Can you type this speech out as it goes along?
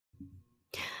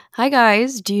Hi,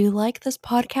 guys. Do you like this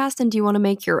podcast and do you want to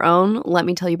make your own? Let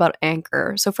me tell you about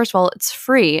Anchor. So, first of all, it's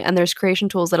free and there's creation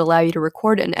tools that allow you to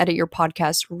record and edit your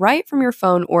podcast right from your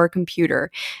phone or computer.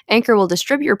 Anchor will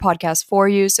distribute your podcast for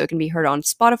you so it can be heard on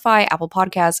Spotify, Apple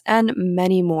Podcasts, and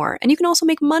many more. And you can also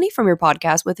make money from your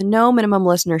podcast with no minimum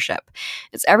listenership.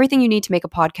 It's everything you need to make a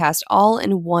podcast all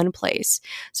in one place.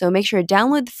 So, make sure to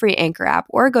download the free Anchor app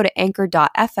or go to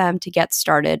anchor.fm to get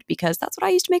started because that's what I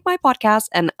used to make my podcast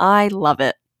and I love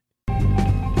it.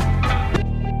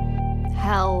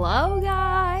 Hello,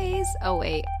 guys. Oh,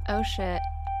 wait. Oh, shit.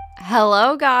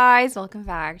 Hello, guys. Welcome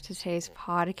back to today's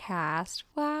podcast.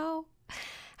 Wow.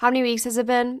 How many weeks has it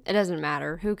been? It doesn't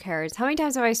matter. Who cares? How many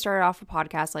times have I started off a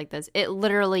podcast like this? It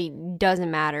literally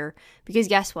doesn't matter because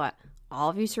guess what? All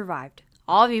of you survived.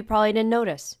 All of you probably didn't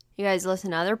notice. You guys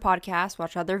listen to other podcasts,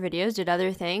 watch other videos, did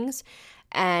other things,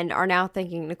 and are now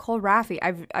thinking, Nicole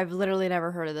Rafiee, I've literally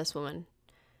never heard of this woman.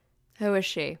 Who is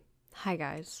she? Hi,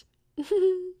 guys.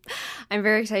 I'm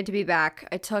very excited to be back.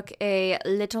 I took a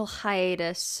little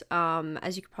hiatus,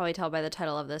 as you can probably tell by the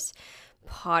title of this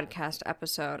podcast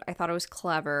episode. I thought it was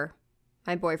clever.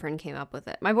 My boyfriend came up with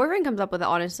it. My boyfriend comes up with,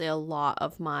 honestly, a lot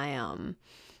of my,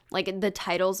 like, the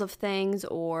titles of things,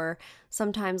 or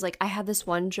sometimes, like, I had this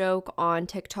one joke on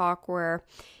TikTok where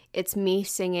it's me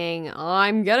singing,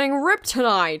 "I'm getting ripped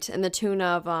tonight," in the tune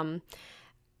of,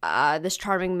 This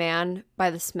Charming Man by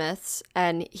the Smiths,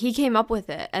 and he came up with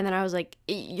it, and then I was like,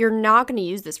 you're not going to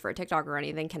use this for a TikTok or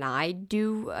anything, can I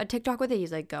do a TikTok with it?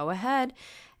 He's like, go ahead.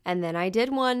 And then I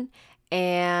did one,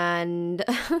 and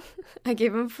I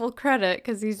gave him full credit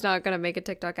because he's not going to make a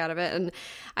TikTok out of it, and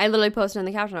I literally posted in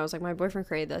the caption, I was like, my boyfriend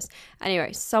created this.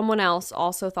 Anyway, someone else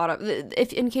also thought of,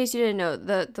 if in case you didn't know,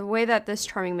 the way that This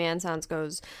Charming Man sounds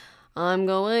goes, I'm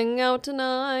going out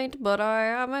tonight, but I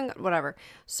haven't, whatever.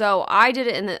 So I did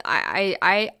it in the,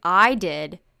 I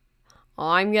did,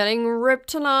 I'm getting ripped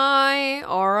tonight,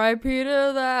 R.I.P.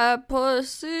 to that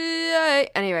pussy.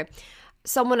 Anyway,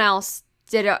 someone else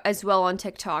did it as well on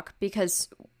TikTok because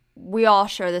we all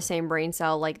share the same brain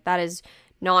cell. Like, that is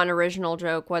not an original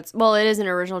joke. Well, it is an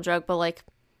original joke, but like,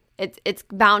 it's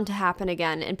bound to happen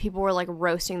again. And people were like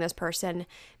roasting this person,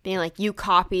 being like, you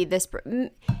copied this.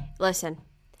 Listen.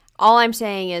 All I'm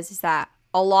saying is that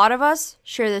a lot of us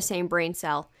share the same brain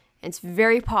cell. It's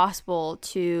very possible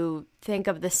to think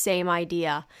of the same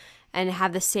idea and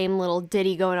have the same little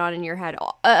ditty going on in your head.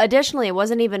 Additionally, it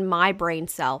wasn't even my brain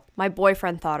cell. My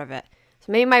boyfriend thought of it.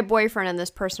 So maybe my boyfriend and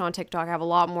this person on TikTok have a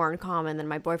lot more in common than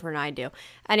my boyfriend and I do.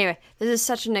 Anyway, this is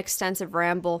such an extensive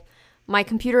ramble. My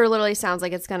computer literally sounds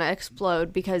like it's going to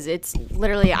explode because it's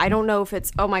literally, I don't know if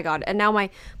it's, oh my God. And now my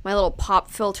little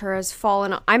pop filter has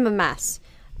fallen. I'm a mess.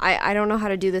 I don't know how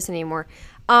to do this anymore.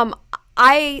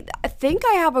 I think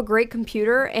I have a great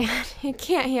computer and it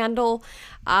can't handle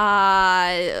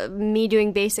me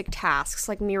doing basic tasks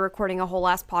like me recording a whole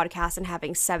ass podcast and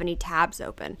having 70 tabs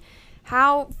open.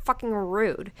 How fucking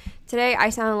rude. Today I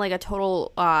sounded like a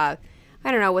total, I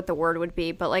don't know what the word would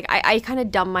be, but like I kind of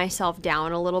dumbed myself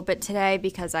down a little bit today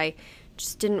because I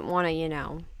just didn't want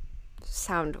to,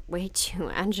 sound way too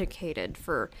educated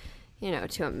for,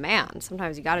 to a man.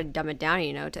 Sometimes you gotta dumb it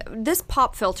down, this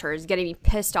pop filter is getting me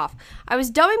pissed off. I was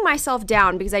dumbing myself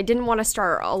down because I didn't want to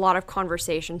start a lot of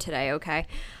conversation today, okay?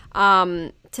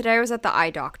 Today I was at the eye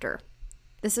doctor.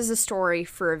 This is a story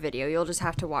for a video. You'll just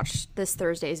have to watch this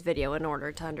Thursday's video in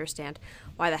order to understand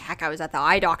why the heck I was at the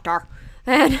eye doctor.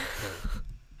 And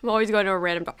I'm always going to a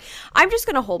random doctor. I'm just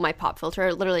going to hold my pop filter.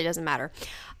 It literally doesn't matter.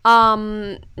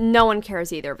 No one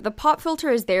cares either. But the pop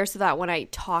filter is there so that when I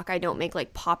talk, I don't make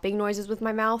like popping noises with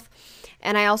my mouth.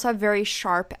 And I also have very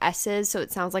sharp S's, so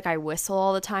it sounds like I whistle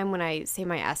all the time when I say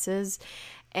my S's.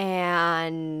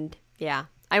 And yeah,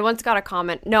 I once got a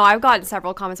comment. No, I've gotten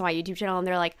several comments on my YouTube channel and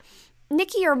they're like,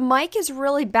 Nikki, your mic is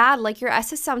really bad. Like, your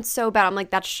S's sound so bad. I'm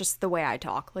like, that's just the way I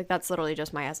talk. Like, that's literally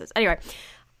just my S's. Anyway,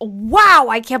 wow,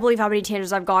 I can't believe how many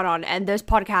tangents I've gone on. And this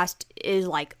podcast is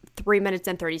like 3 minutes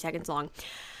and 30 seconds long.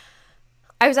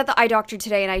 I was at the eye doctor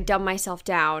today and I dumbed myself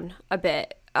down a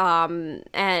bit.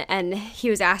 And he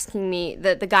was asking me,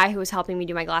 the guy who was helping me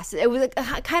do my glasses, it was like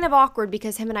kind of awkward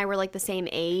because him and I were like the same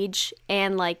age,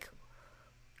 and like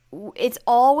it's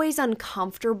always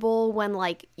uncomfortable when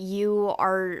like you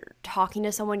are talking to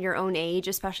someone your own age,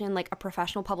 especially in like a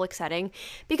professional public setting,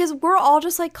 because we're all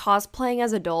just like cosplaying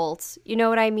as adults. You know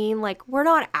what I mean? Like, we're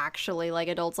not actually like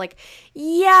adults. Like,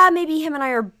 yeah, maybe him and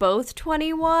I are both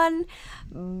 21,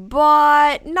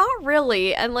 but not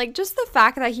really. And like, just the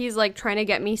fact that he's like trying to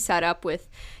get me set up with,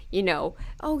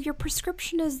 oh, your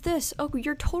prescription is this. Oh,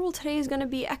 your total today is going to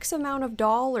be X amount of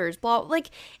dollars. Blah. Like,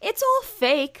 it's all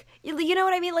fake. You know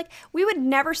what I mean? Like, we would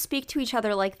never speak to each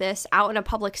other like this out in a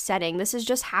public setting. This is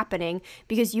just happening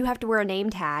because you have to wear a name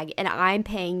tag and I'm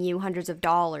paying you hundreds of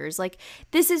dollars. Like,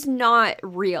 this is not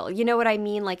real. You know what I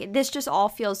mean? Like, this just all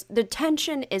feels, the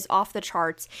tension is off the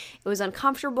charts. It was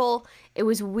uncomfortable. It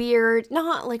was weird.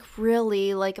 Not like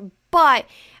really, like, but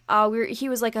he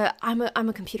was like, I'm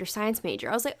a computer science major.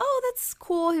 I was like, oh, that's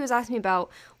cool. He was asking me about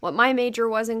what my major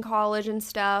was in college and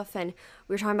stuff, and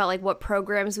we were talking about like what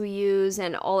programs we use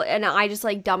and all, and I just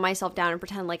like dumb myself down and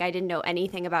pretend like I didn't know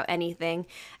anything about anything.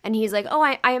 And he's like, oh,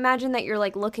 I imagine that you're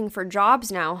like looking for jobs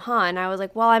now, huh? And I was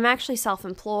like, well, I'm actually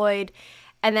self-employed.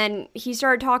 And then he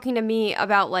started talking to me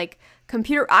about like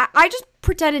computer. I just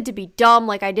pretended to be dumb,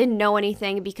 like I didn't know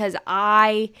anything because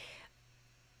I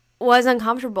was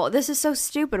uncomfortable. This is so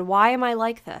stupid. Why am I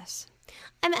like this?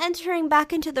 I'm entering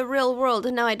back into the real world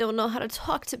and now I don't know how to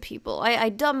talk to people. I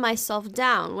dumb myself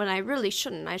down when I really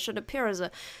shouldn't. I should appear as a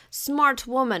smart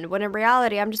woman when in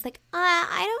reality I'm just like,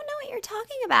 I don't know what you're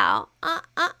talking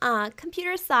about.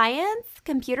 Computer science?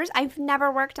 Computers? I've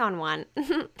never worked on one.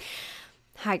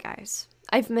 Hi guys.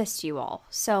 I've missed you all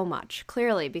so much,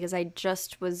 clearly, because I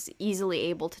just was easily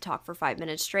able to talk for 5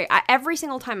 minutes straight. Every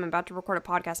single time I'm about to record a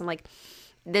podcast, I'm like,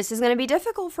 this is going to be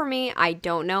difficult for me. I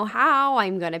don't know how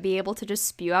I'm going to be able to just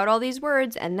spew out all these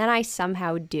words. And then I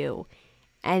somehow do.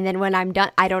 And then when I'm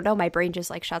done, I don't know, my brain just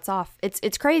like shuts off.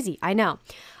 It's crazy. I know.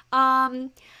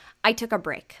 I took a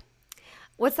break.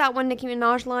 What's that one Nicki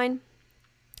Minaj line?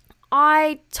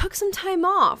 I took some time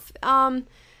off.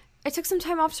 I took some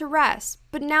time off to rest.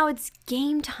 But now it's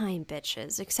game time,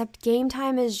 bitches. Except game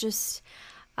time is just...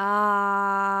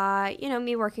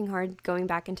 me working hard, going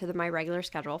back into my regular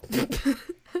schedule.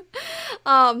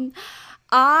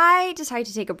 I decided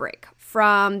to take a break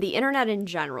from the internet in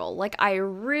general. Like, I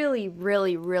really,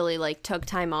 really, really, like, took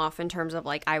time off in terms of,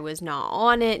 like, I was not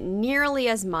on it nearly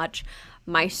as much.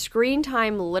 My screen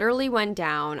time literally went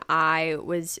down. I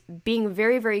was being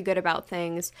very, very good about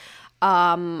things.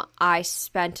 I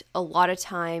spent a lot of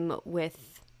time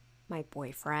with my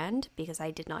boyfriend because I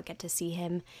did not get to see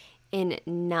him in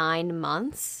 9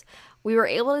 months. We were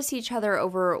able to see each other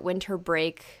over winter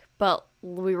break, but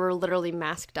we were literally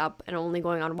masked up and only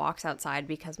going on walks outside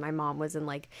because my mom was in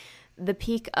like the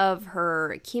peak of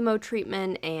her chemo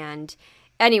treatment. And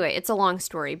anyway, it's a long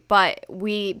story, but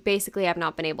we basically have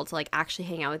not been able to like actually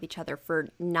hang out with each other for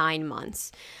 9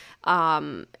 months.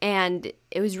 And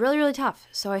it was really, really tough.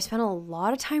 So I spent a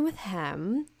lot of time with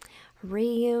him,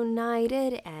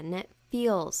 reunited, and it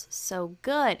feels so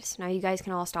good. So now you guys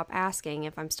can all stop asking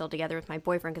if I'm still together with my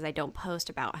boyfriend because I don't post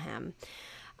about him.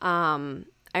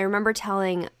 I remember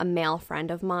telling a male friend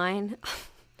of mine,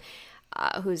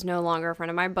 who's no longer a friend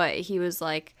of mine, but he was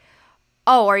like,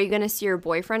 oh, are you going to see your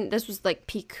boyfriend? This was like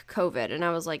peak COVID. And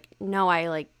I was like, no, I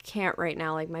like can't right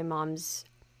now. Like my mom's,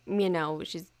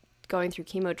 she's going through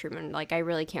chemo treatment. Like I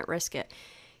really can't risk it.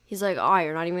 He's like, oh,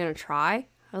 you're not even going to try?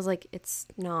 I was like, it's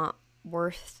not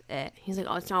worth it. He's like,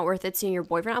 oh, it's not worth it seeing your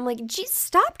boyfriend. I'm like, geez,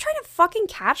 stop trying to fucking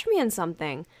catch me in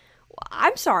something.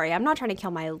 I'm sorry. I'm not trying to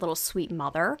kill my little sweet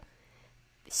mother.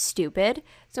 Stupid.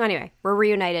 So anyway, we're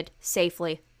reunited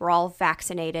safely. We're all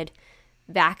vaccinated.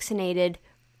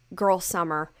 Girl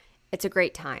summer. It's a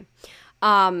great time.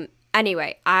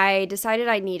 Anyway, I decided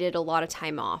I needed a lot of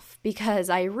time off because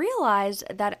I realized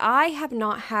that I have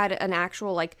not had an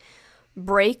actual like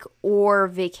break or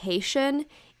vacation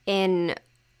in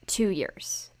 2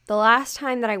 years. The last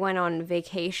time that I went on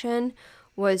vacation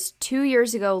was 2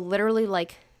 years ago, literally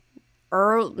like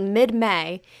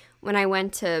mid-May, when I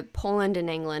went to Poland and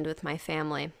England with my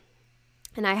family.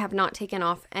 And I have not taken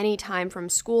off any time from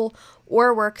school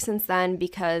or work since then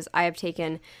because I have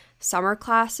taken summer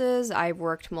classes, I've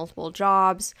worked multiple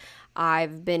jobs,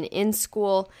 I've been in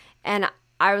school, and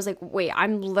I was like, wait,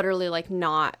 I'm literally like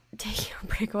not taking a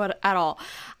break at all.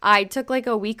 I took like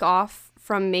a week off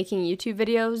from making YouTube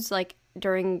videos like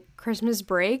during Christmas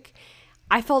break.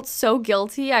 I felt so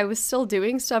guilty. I was still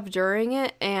doing stuff during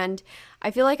it, and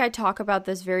I feel like I talk about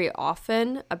this very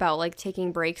often about like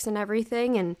taking breaks and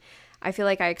everything, and I feel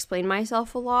like I explain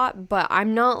myself a lot, but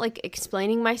I'm not like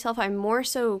explaining myself. I'm more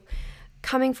so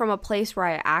coming from a place where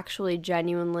I actually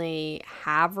genuinely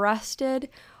have rested,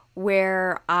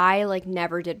 where I like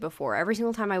never did before. Every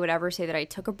single time I would ever say that I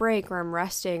took a break or I'm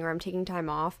resting or I'm taking time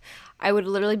off, I would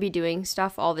literally be doing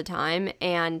stuff all the time.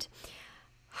 And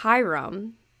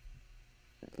Hiram,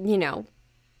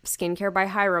 Skincare by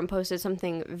Hiram, posted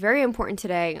something very important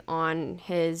today on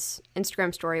his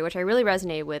Instagram story, which I really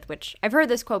resonated with, which I've heard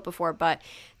this quote before, but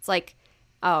it's like,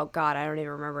 oh God, I don't even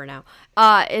remember now.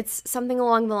 It's something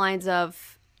along the lines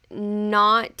of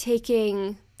not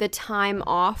taking the time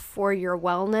off for your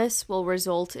wellness will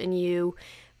result in you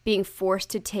being forced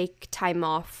to take time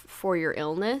off for your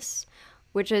illness,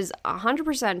 which is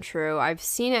 100% true. I've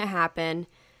seen it happen.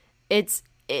 It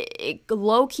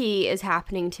low-key is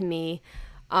happening to me.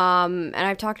 And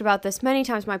I've talked about this many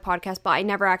times in my podcast, but I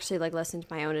never actually listened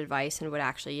to my own advice and would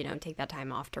actually, take that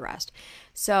time off to rest.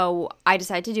 So I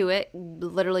decided to do it,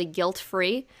 literally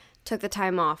guilt-free, took the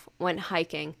time off, went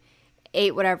hiking,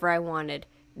 ate whatever I wanted,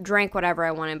 drank whatever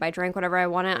I wanted. By drank whatever I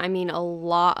wanted, I mean a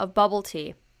lot of bubble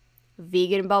tea,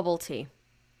 vegan bubble tea.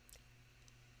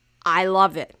 I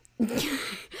love it.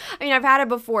 I mean, I've had it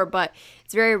before, but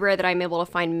it's very rare that I'm able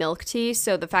to find milk tea.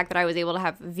 So the fact that I was able to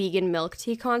have vegan milk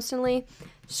tea constantly,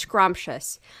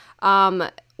 scrumptious.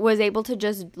 Was able to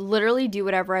just literally do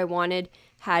whatever I wanted,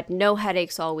 had no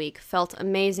headaches all week, felt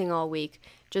amazing all week,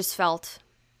 just felt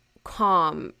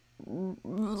calm,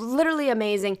 literally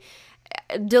amazing.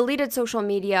 Deleted social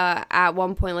media at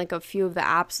one point, a few of the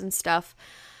apps and stuff.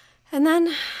 And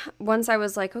then once I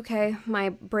was like, okay, my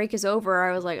break is over,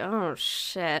 I was like, oh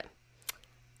shit,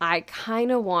 I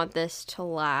kind of want this to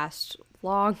last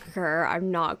longer.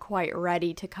 I'm not quite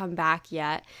ready to come back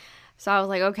yet. So I was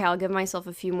like, okay, I'll give myself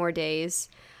a few more days.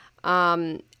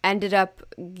 Ended up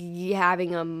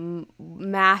having a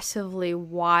massively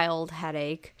wild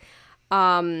headache.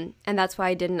 And that's why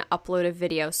I didn't upload a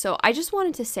video. So I just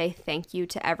wanted to say thank you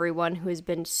to everyone who has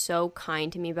been so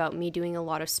kind to me about me doing a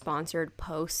lot of sponsored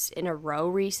posts in a row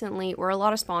recently, or a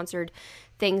lot of sponsored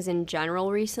things in general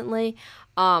recently.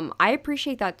 I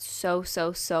appreciate that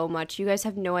so much. You guys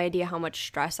have no idea how much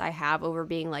stress I have over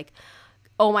being like,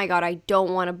 oh my God, I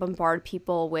don't want to bombard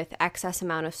people with excess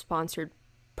amount of sponsored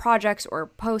projects or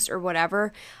posts or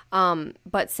whatever.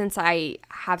 But since I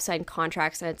have signed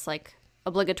contracts and it's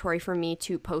obligatory for me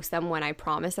to post them when I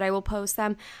promise that I will post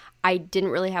them, I didn't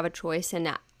really have a choice.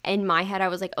 And in my head, I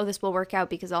was like, oh, this will work out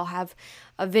because I'll have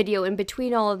a video in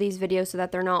between all of these videos so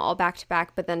that they're not all back to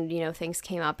back. But then, things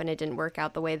came up and it didn't work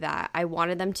out the way that I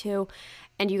wanted them to.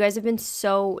 And you guys have been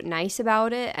so nice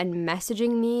about it and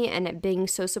messaging me and it being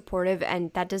so supportive.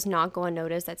 And that does not go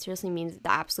unnoticed. That seriously means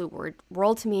the absolute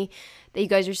world to me that you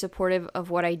guys are supportive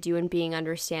of what I do and being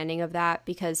understanding of that,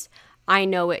 because I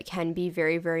know it can be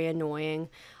very, very annoying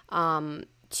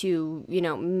to,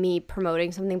 me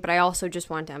promoting something. But I also just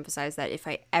want to emphasize that if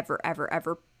I ever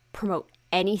promote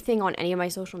anything on any of my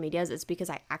social medias, it's because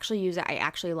I actually use it, I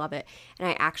actually love it, and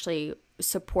I actually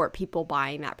support people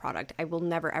buying that product. I will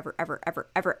never,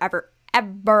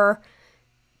 ever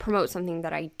promote something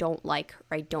that I don't like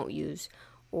or I don't use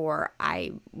or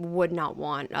I would not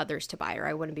want others to buy, or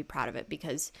I wouldn't be proud of it,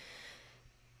 because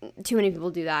too many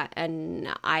people do that, and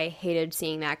I hated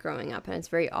seeing that growing up, and it's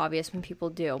very obvious when people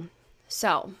do.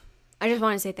 So I just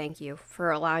want to say thank you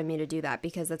for allowing me to do that,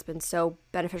 because that's been so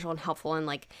beneficial and helpful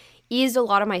and eased a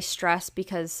lot of my stress,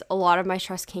 because a lot of my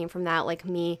stress came from that,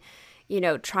 me,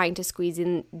 trying to squeeze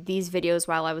in these videos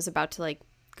while I was about to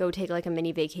go take a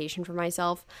mini vacation for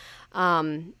myself.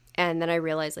 And then I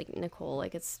realized Nicole,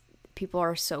 it's people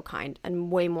are so kind and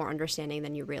way more understanding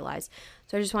than you realize.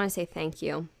 So I just want to say thank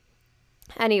you.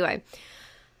 Anyway,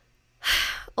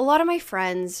 a lot of my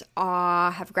friends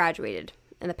have graduated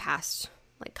in the past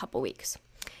couple weeks.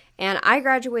 And I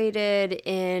graduated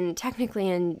technically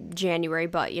in January,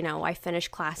 but I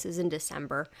finished classes in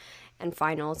December and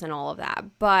finals and all of that.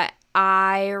 But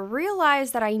I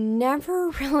realized that I never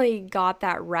really got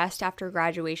that rest after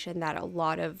graduation that a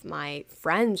lot of my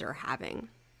friends are having,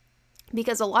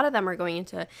 because a lot of them are going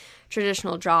into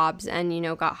traditional jobs and,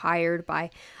 got hired by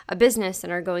a business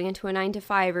and are going into a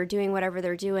 9-to-5 or doing whatever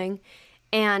they're doing.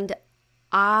 And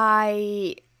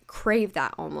I crave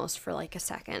that almost for a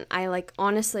second. I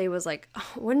honestly was oh,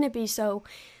 wouldn't it be so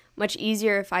much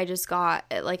easier if I just got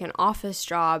an office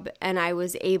job and I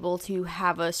was able to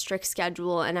have a strict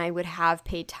schedule and I would have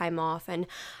paid time off, and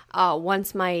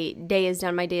once my day is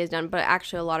done, my day is done. But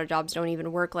actually a lot of jobs don't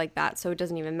even work like that, so it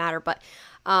doesn't even matter. But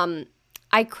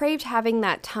I craved having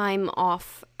that time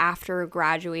off after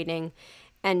graduating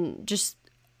and just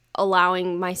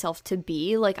allowing myself to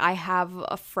be. I have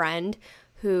a friend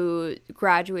who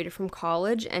graduated from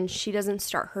college and she doesn't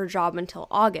start her job until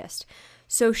August.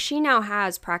 So she now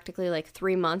has practically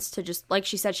 3 months to just,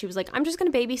 she said, she was I'm just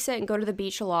going to babysit and go to the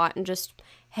beach a lot and just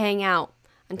hang out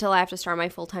until I have to start my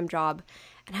full-time job.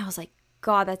 And I was like,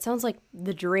 God, that sounds like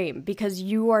the dream, because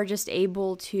you are just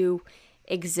able to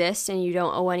exist and you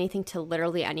don't owe anything to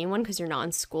literally anyone, because you're not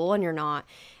in school and you're not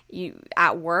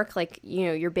at work,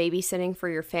 you're babysitting for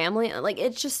your family.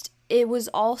 It was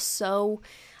all so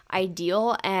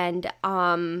ideal, and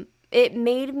it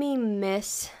made me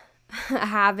miss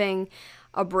having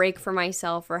a break for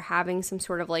myself or having some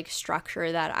sort of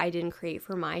structure that I didn't create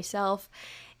for myself.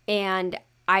 And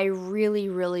I really,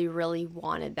 really, really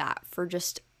wanted that for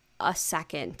just a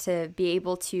second, to be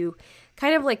able to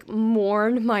kind of like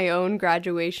mourn my own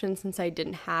graduation since I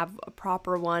didn't have a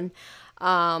proper one.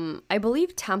 I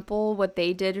believe Temple, what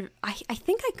they did, I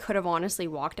think I could have honestly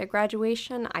walked at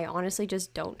graduation. I honestly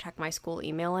just don't check my school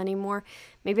email anymore.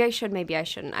 Maybe I should, maybe I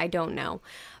shouldn't. I don't know.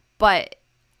 But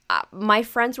my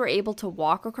friends were able to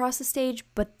walk across the stage,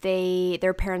 but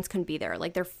their parents couldn't be there.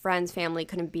 Like their friends' family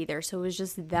couldn't be there. So it was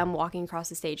just them walking across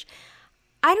the stage.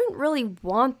 I don't really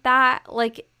want that.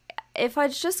 Like, if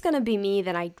it's just going to be me,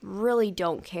 then I really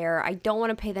don't care. I don't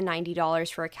want to pay the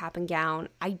 $90 for a cap and gown.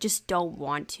 I just don't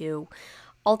want to.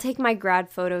 I'll take my grad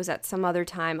photos at some other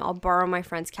time. I'll borrow my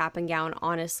friend's cap and gown.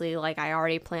 Honestly, like, I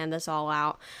already planned this all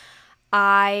out.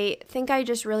 I think I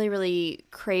just really, really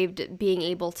craved being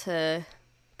able to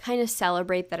kind of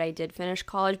celebrate that I did finish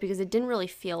college, because it didn't really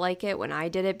feel like it when I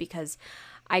did it, because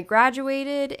I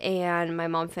graduated and my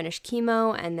mom finished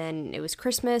chemo, and then it was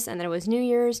Christmas, and then it was New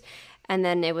Year's, and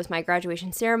then it was my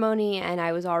graduation ceremony, and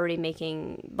I was already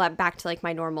making back to like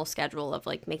my normal schedule of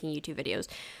like making YouTube videos.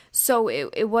 So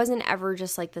it wasn't ever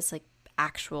just like this like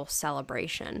actual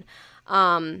celebration.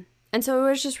 And so it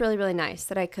was just really, really nice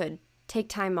that I could take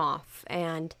time off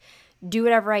and do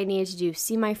whatever I needed to do,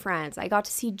 see my friends. I got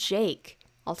to see Jake.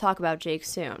 I'll talk about Jake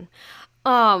soon.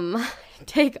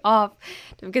 Take off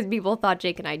because people thought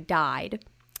Jake and I died.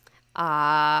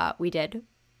 We did.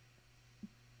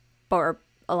 But we're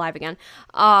alive again.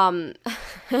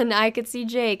 And I could see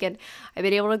Jake, and I've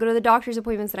been able to go to the doctor's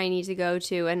appointments that I need to go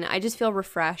to, and I just feel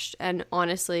refreshed and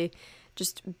honestly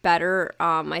just better.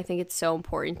 I think it's so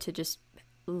important to just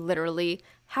literally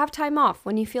have time off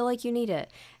when you feel like you need it.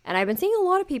 And I've been seeing a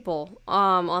lot of people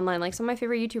online, like some of my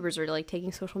favorite YouTubers are like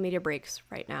taking social media breaks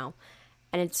right now.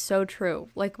 And it's so true.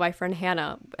 Like my friend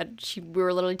Hannah, we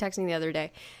were literally texting the other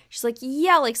day. She's like,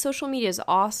 yeah, like social media is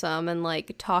awesome. And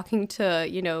like talking to,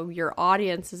 your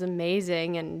audience is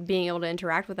amazing and being able to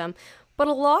interact with them. But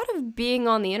a lot of being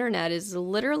on the internet is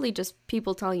literally just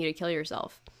people telling you to kill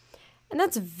yourself. And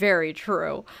that's very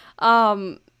true.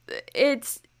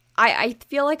 I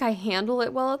feel like I handle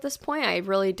it well at this point. I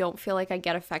really don't feel like I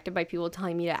get affected by people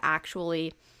telling me to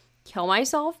actually kill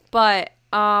myself. But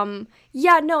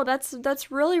yeah, no,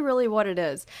 that's really, really what it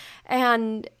is.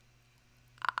 And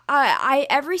I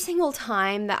every single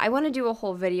time that I want to do a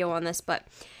whole video on this, but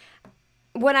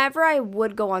whenever I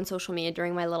would go on social media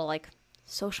during my little like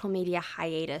social media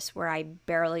hiatus where I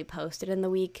barely posted in the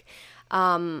week,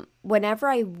 whenever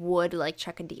I would like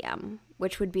check a DM,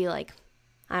 which would be like,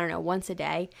 I don't know, once a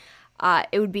day,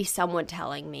 it would be someone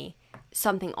telling me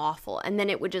something awful. And then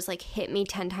it would just like hit me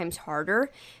 10 times harder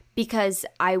because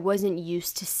I wasn't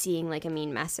used to seeing like a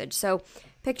mean message. So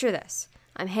picture this.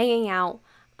 I'm hanging out.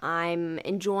 I'm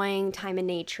enjoying time in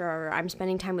nature. I'm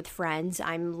spending time with friends.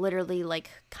 I'm literally like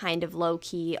kind of low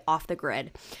key off the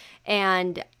grid.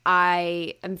 And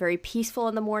I am very peaceful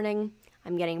in the morning.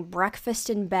 I'm getting breakfast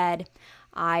in bed.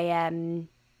 I am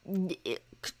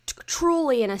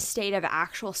truly in a state of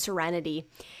actual serenity.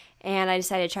 And I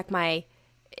decided to check my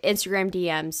Instagram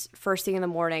DMs first thing in the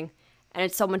morning, and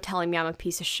it's someone telling me I'm a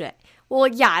piece of shit. Well,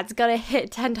 yeah, it's gonna hit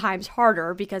 10 times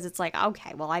harder because it's like,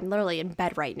 okay, well, I'm literally in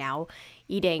bed right now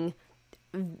eating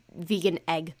vegan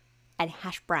egg and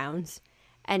hash browns,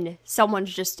 and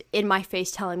someone's just in my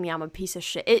face telling me I'm a piece of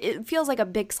shit. It feels like a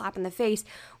big slap in the face,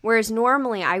 whereas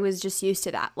normally I was just used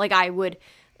to that. Like, I would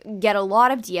get a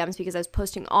lot of DMs because I was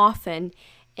posting often,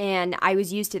 and I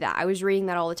was used to that. I was reading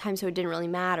that all the time, so it didn't really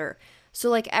matter. So,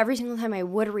 like, every single time I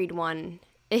would read one,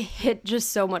 it hit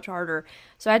just so much harder.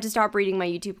 So I had to stop reading my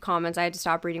YouTube comments. I had to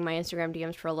stop reading my Instagram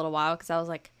DMs for a little while because I was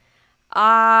like,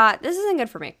 this isn't good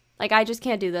for me. Like, I just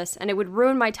can't do this. And it would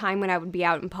ruin my time when I would be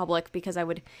out in public because I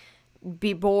would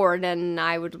be bored and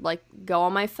I would, like, go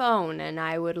on my phone and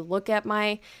I would look at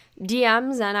my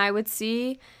DMs and I would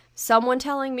see someone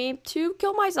telling me to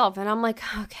kill myself. And I'm like,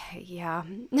 okay, yeah.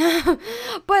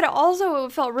 But also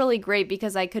it felt really great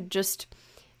because I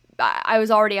was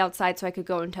already outside, so I could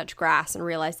go and touch grass and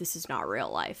realize this is not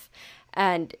real life.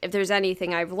 And if there's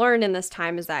anything I've learned in this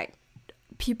time is that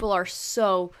people are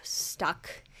so stuck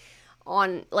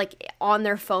on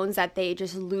their phones that they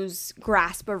just lose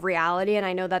grasp of reality. And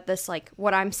I know that this, like,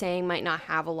 what I'm saying might not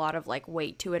have a lot of, like,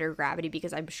 weight to it or gravity,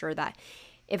 because I'm sure that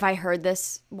if I heard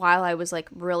this while I was, like,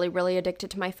 really, really addicted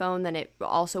to my phone, then it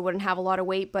also wouldn't have a lot of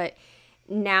weight. But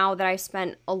now that I've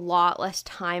spent a lot less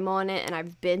time on it, and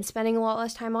I've been spending a lot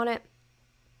less time on it,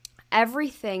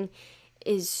 everything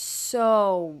is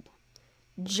so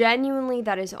genuinely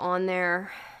that is on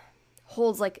there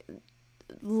holds, like,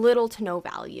 little to no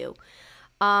value.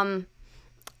 And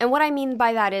what I mean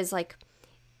by that is, like,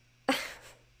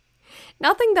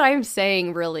 nothing that I'm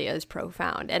saying really is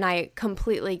profound, and I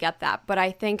completely get that, but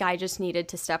I think I just needed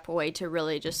to step away to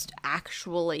really just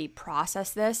actually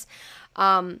process this.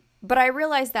 But I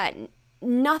realized that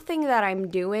nothing that I'm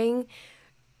doing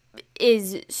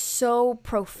is so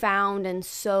profound and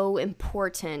so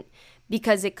important,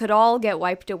 because it could all get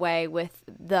wiped away with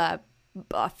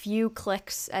a few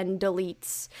clicks and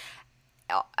deletes.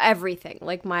 Everything,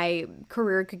 like my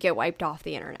career could get wiped off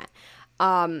the internet.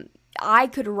 I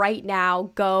could right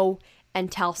now go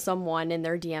and tell someone in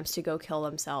their DMs to go kill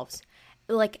themselves.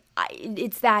 Like,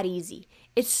 it's that easy.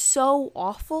 It's so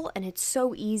awful and it's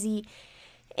so easy,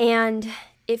 and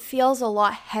it feels a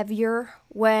lot heavier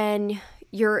when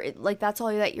you're like, that's all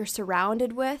that you're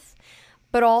surrounded with.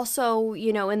 But also,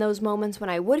 you know, in those moments when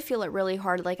I would feel it really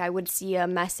hard, like I would see a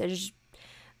message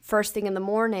first thing in the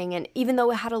morning, and even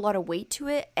though it had a lot of weight to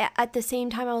it, at the same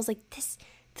time I was like, this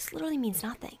literally means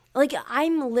nothing. Like,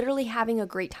 I'm literally having a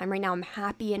great time right now. I'm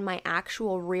happy in my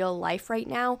actual real life right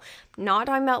now. Not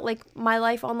talking about like my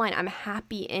life online. I'm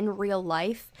happy in real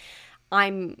life.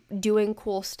 I'm doing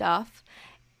cool stuff,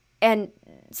 and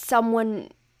someone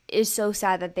is so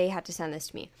sad that they had to send this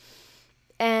to me.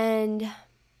 And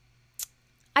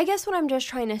I guess what I'm just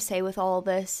trying to say with all of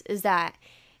this is that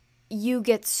you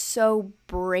get so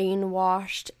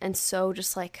brainwashed and so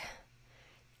just like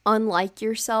unlike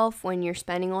yourself when you're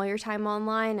spending all your time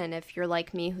online. And if you're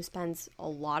like me, who spends a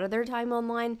lot of their time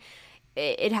online,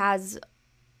 it has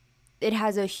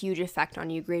a huge effect on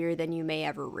you, greater than you may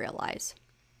ever realize.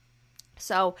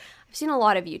 So I've seen a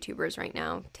lot of YouTubers right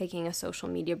now taking a social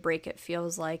media break, it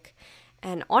feels like,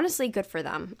 and honestly, good for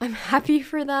them. I'm happy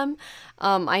for them.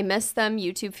 I miss them.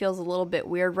 YouTube feels a little bit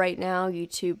weird right now.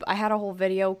 I had a whole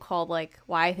video called like,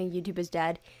 why I think YouTube is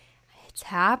dead. It's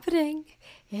happening.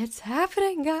 It's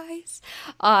happening, guys.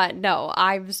 No,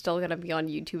 I'm still going to be on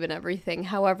YouTube and everything.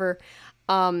 However,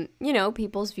 you know,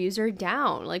 people's views are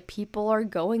down. Like, people are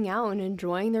going out and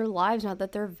enjoying their lives now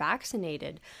that they're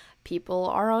vaccinated. People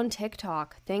are on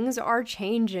TikTok. Things are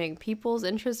changing. People's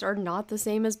interests are not the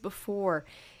same as before.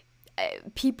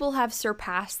 People have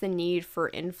surpassed the need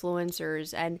for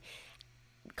influencers and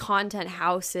content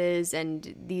houses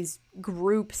and these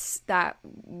groups that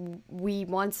we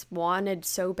once wanted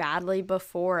so badly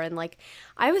before. And like,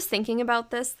 I was thinking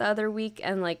about this the other week,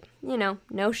 and like, you know,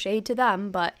 no shade to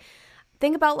them, but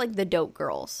think about like the dope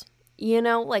girls. You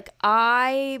know, like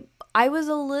I was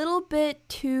a little bit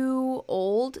too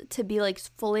old to be like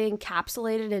fully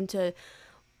encapsulated into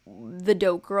the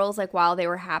dope girls. Like, while they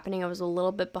were happening, I was a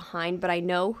little bit behind, but I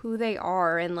know who they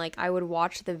are, and like I would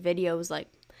watch the videos like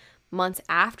months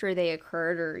after they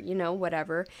occurred, or you know,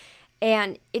 whatever.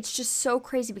 And it's just so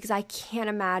crazy because I can't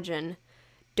imagine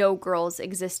dope girls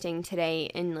existing today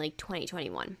in like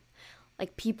 2021.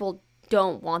 Like, people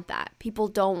don't want that. People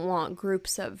don't want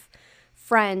groups of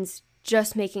friends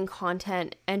just making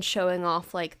content and showing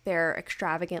off like their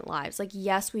extravagant lives. Like,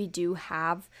 yes, we do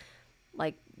have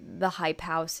like the hype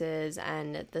houses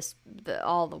and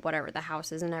all the whatever, the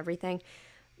houses and everything,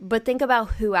 but think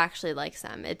about who actually likes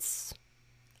them. It's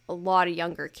a lot of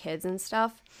younger kids and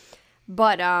stuff.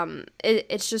 But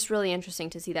it's just really interesting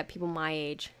to see that people my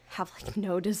age have like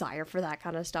no desire for that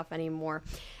kind of stuff anymore.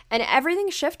 And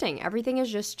everything's shifting. Everything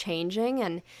is just changing.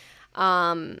 And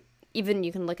even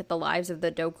you can look at the lives of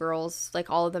the dope girls, like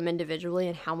all of them individually,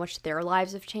 and how much their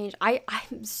lives have changed.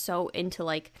 I'm so into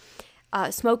like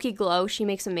Smokey Glow. She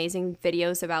makes amazing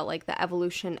videos about like the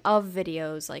evolution of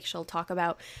videos. Like, she'll talk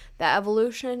about the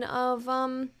evolution of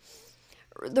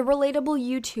the relatable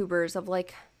YouTubers of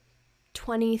like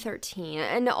 2013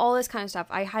 and all this kind of stuff.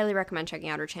 I highly recommend checking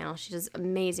out her channel. She does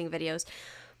amazing videos.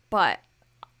 But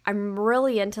I'm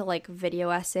really into like video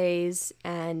essays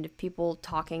and people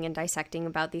talking and dissecting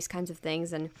about these kinds of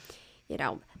things, and you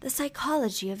know, the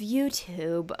psychology of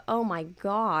YouTube. Oh my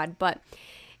god. But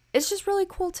it's just really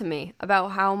cool to me about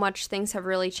how much things have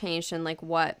really changed and like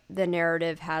what the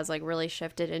narrative has like really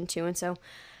shifted into. And so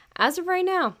as of right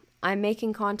now, I'm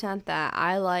making content that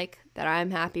I like, that I'm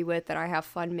happy with, that I have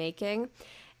fun making,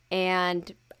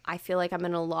 and I feel like I'm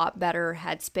in a lot better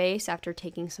headspace after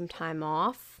taking some time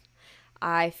off.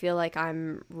 I feel like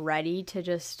I'm ready to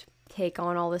just take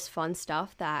on all this fun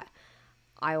stuff that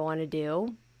I want to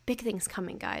do. Big things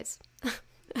coming, guys.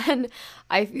 And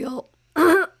I feel,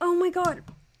 oh my god.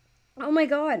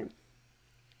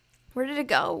 Where did it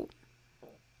go?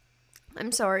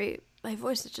 I'm sorry. My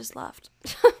voice has just left.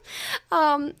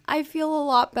 I feel a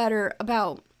lot better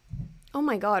about, oh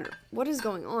my god, what is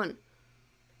going on?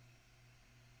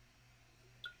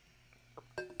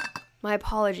 My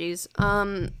apologies.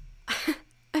 I'm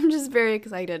just very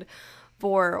excited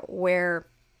for where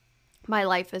my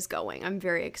life is going. I'm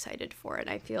very excited for it.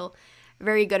 I feel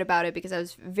very good about it because I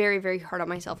was very, very hard on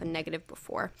myself and negative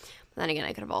before. But then again,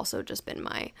 I could have also just been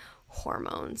my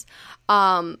hormones.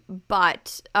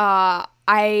 But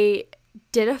I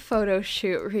did a photo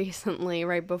shoot recently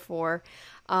right before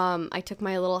I took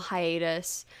my little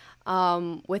hiatus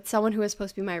with someone who was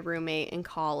supposed to be my roommate in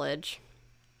college.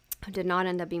 Did not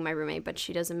end up being my roommate, but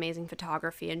she does amazing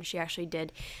photography, and she actually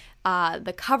did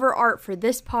the cover art for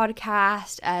this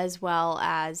podcast as well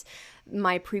as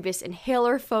my previous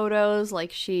inhaler photos.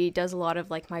 Like, she does a lot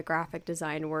of like my graphic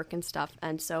design work and stuff,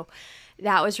 and so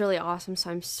that was really awesome.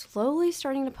 So I'm slowly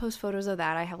starting to post photos of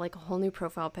that. I have like a whole new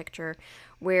profile picture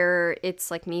where it's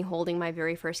like me holding my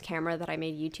very first camera that I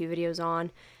made YouTube videos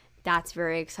on. That's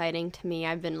very exciting to me.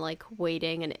 I've been like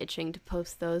waiting and itching to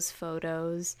post those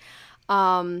photos.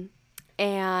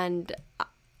 And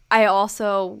I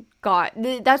also got,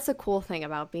 that's the cool thing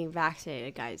about being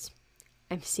vaccinated, guys.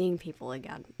 I'm seeing people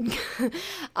again.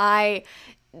 I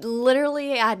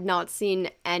literally had not seen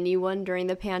anyone during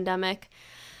the pandemic,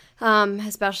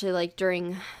 especially like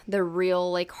during the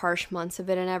real like harsh months of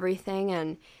it and everything.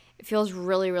 And it feels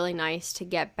really, really nice to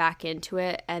get back into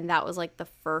it. And that was like the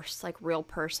first like real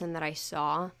person that I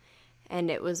saw. And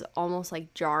it was almost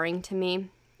like jarring to me.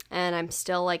 And I'm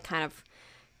still like kind of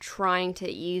trying to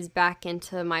ease back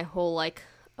into my whole like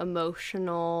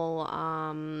emotional,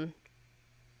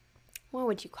 what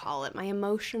would you call it? My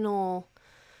emotional,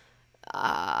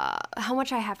 how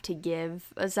much I have to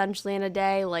give essentially in a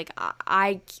day. Like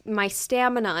my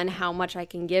stamina and how much I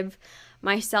can give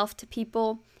myself to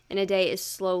people in a day is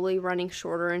slowly running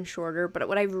shorter and shorter. But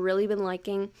what I've really been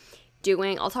liking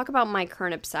doing, I'll talk about my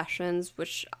current obsessions,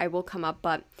 which I will come up,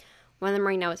 but one of them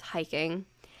right now is hiking.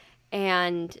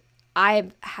 And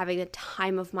I'm having the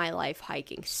time of my life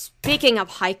hiking. Speaking of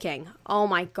hiking, oh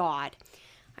my God.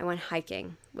 I went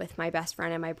hiking with my best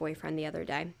friend and my boyfriend the other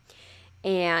day.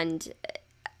 And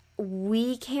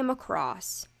we came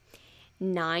across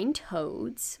 9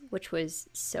 toads, which was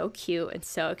so cute and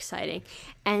so exciting,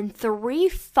 and 3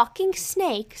 fucking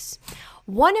snakes.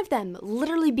 One of them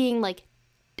literally being like,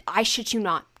 I shit you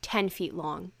not, 10 feet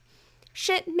long.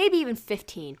 Shit, maybe even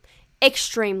 15.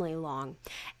 Extremely long.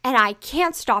 And I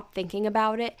can't stop thinking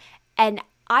about it. And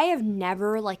I have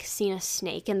never like seen a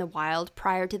snake in the wild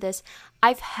prior to this.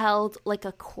 I've held like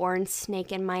a corn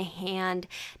snake in my hand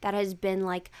that has been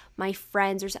like my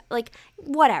friends or like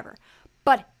whatever.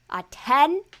 But a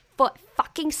 10-foot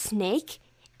fucking snake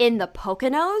in the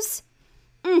Poconos?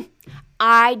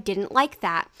 I didn't like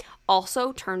that.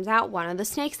 Also, turns out one of the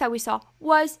snakes that we saw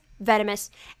was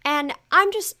venomous. And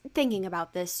I'm just thinking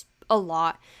about this a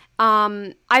lot.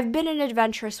 I've been an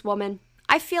adventurous woman.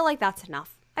 I feel like that's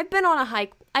enough. I've been on a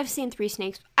hike. I've seen 3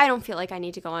 snakes. I don't feel like I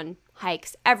need to go on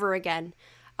hikes ever again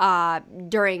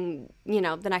during,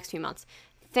 the next few months.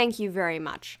 Thank you very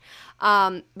much.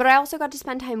 But I also got to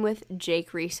spend time with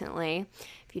Jake recently.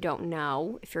 If you don't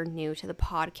know, if you're new to the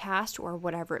podcast or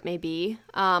whatever it may be,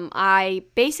 I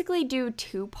basically do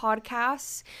 2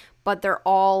 podcasts, but they're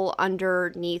all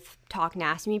underneath Talk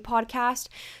Nasty Me podcast.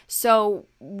 So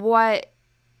how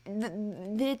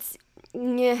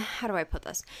do I put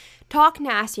this? Talk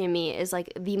Nasty to Me is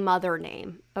like the mother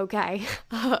name, okay?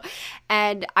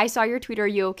 And I saw your tweet, are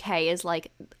you okay, is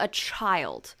like a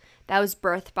child that was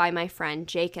birthed by my friend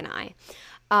Jake and I.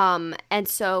 And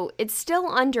so it's still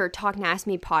under Talk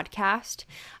Nasty Me podcast.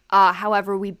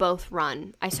 However, we both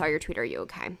run I Saw Your Tweet, Are You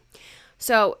Okay?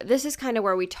 So this is kind of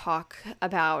where we talk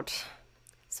about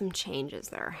some changes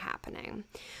that are happening.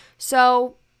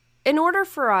 So in order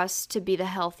for us to be the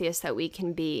healthiest that we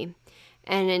can be,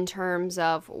 and in terms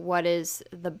of what is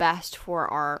the best for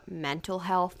our mental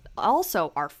health,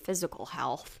 also our physical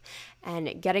health,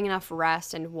 and getting enough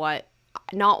rest, and what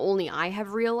not only I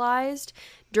have realized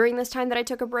during this time that I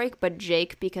took a break, but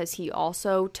Jake, because he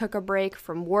also took a break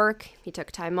from work. He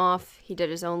took time off. He did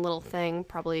his own little thing,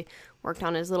 probably worked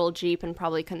on his little Jeep and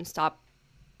probably couldn't stop,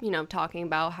 talking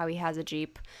about how he has a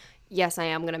Jeep. Yes, I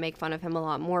am going to make fun of him a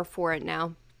lot more for it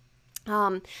now.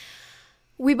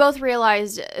 We both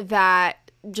realized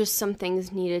that just some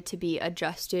things needed to be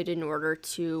adjusted in order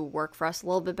to work for us a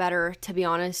little bit better. To be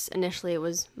honest, initially it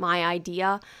was my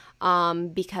idea,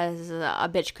 because a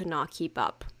bitch could not keep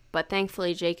up. But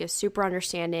thankfully, Jake is super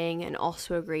understanding and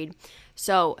also agreed.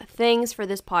 So things for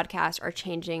this podcast are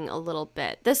changing a little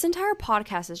bit. This entire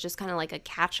podcast is just kind of like a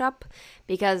catch-up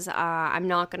because I'm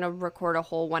not going to record a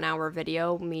whole 1-hour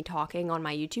video of me talking on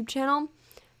my YouTube channel.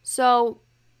 So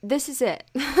this is it.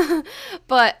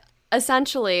 But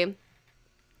essentially,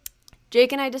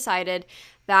 Jake and I decided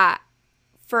that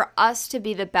for us to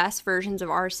be the best versions of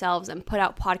ourselves and put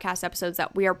out podcast episodes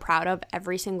that we are proud of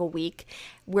every single week,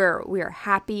 where we are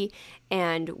happy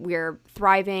and we're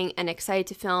thriving and excited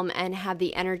to film and have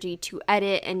the energy to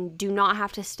edit and do not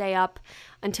have to stay up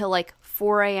until like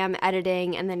 4 a.m.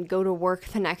 editing and then go to work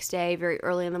the next day very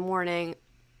early in the morning.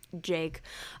 Jake,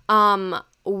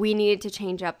 we needed to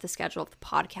change up the schedule of the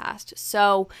podcast.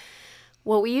 So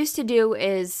what we used to do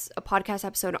is a podcast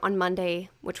episode on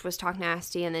Monday, which was Talk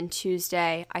Nasty, and then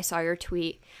Tuesday, I saw your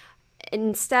tweet.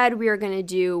 Instead, we are going to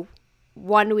do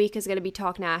 1 week is going to be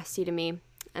Talk Nasty to me,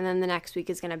 and then the next week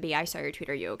is going to be I saw your tweet,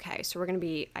 are you okay? So we're going to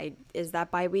be, is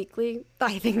that bi-weekly?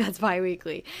 I think that's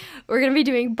bi-weekly. We're going to be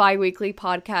doing bi-weekly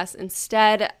podcasts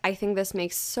instead. I think this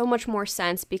makes so much more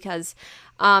sense because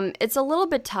it's a little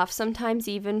bit tough sometimes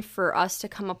even for us to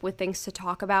come up with things to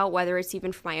talk about, whether it's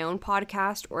even for my own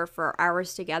podcast or for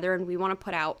ours together, and we want to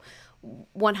put out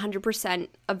 100%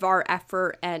 of our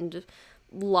effort and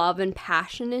love and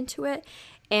passion into it.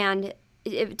 And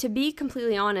to be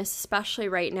completely honest, especially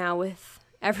right now with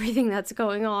everything that's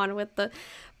going on with the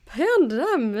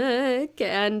pandemic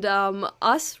and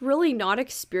us really not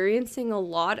experiencing a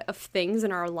lot of things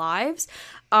in our lives,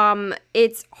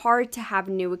 it's hard to have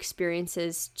new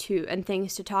experiences and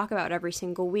things to talk about every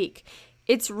single week.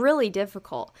 It's really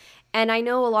difficult. And I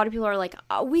know a lot of people are like,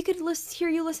 oh, we could hear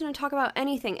you listen and talk about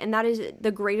anything. And that is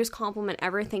the greatest compliment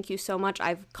ever. Thank you so much.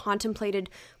 I've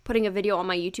contemplated putting a video on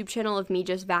my YouTube channel of me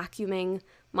just vacuuming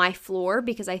my floor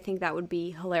because I think that would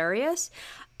be hilarious.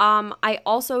 I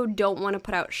also don't want to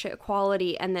put out shit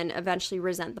quality and then eventually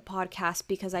resent the podcast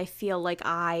because I feel like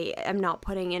I am not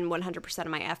putting in 100% of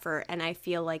my effort and I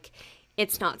feel like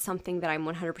it's not something that I'm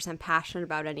 100% passionate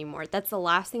about anymore. That's the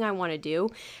last thing I want to do.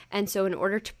 And so in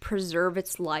order to preserve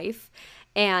its life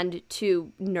and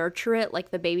to nurture it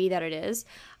like the baby that it is,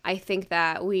 I think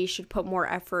that we should put more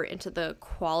effort into the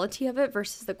quality of it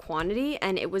versus the quantity.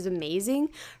 And it was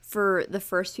amazing for the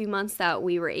first few months that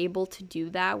we were able to do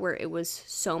that, where it was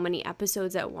so many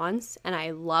episodes at once. And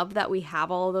I love that we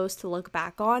have all of those to look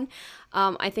back on.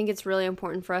 I think it's really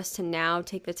important for us to now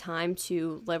take the time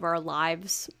to live our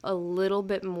lives a little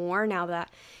bit more now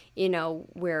that,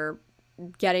 we're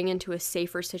getting into a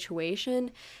safer situation,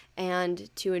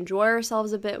 and to enjoy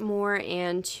ourselves a bit more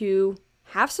and to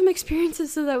have some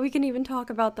experiences so that we can even talk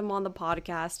about them on the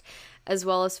podcast, as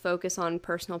well as focus on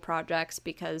personal projects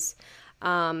because,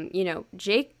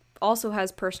 Jake also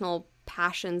has personal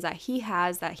passions that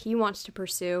he wants to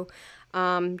pursue.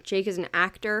 Jake is an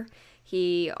actor.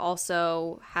 He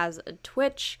also has a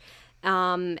Twitch,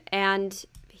 and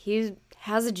he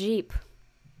has a Jeep.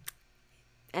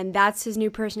 And that's his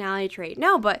new personality trait.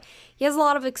 No, but he has a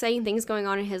lot of exciting things going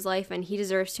on in his life, and he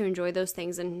deserves to enjoy those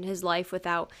things in his life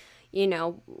without,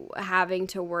 having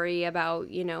to worry about,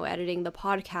 editing the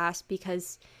podcast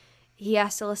because he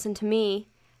has to listen to me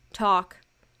talk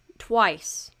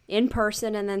twice in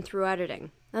person and then through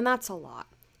editing. And that's a lot.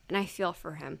 And I feel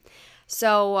for him.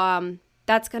 So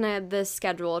that's the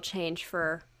schedule change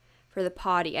for the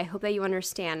potty. I hope that you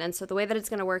understand. And so the way that it's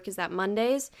going to work is that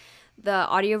Mondays, the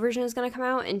audio version is going to come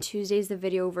out, and Tuesdays, the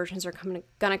video versions are going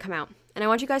to come out. And I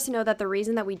want you guys to know that the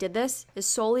reason that we did this is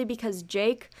solely because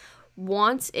Jake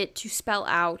wants it to spell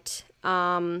out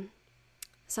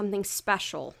something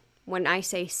special. When I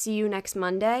say see you next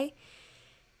Monday,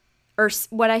 or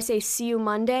when I say see you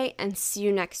Monday and see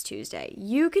you next Tuesday,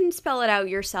 you can spell it out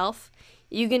yourself.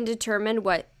 You can determine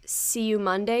what see you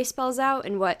Monday spells out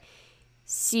and what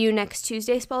see you next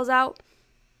Tuesday spells out.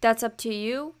 That's up to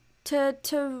you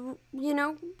to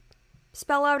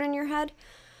spell out in your head.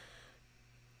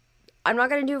 I'm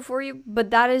not going to do it for you, but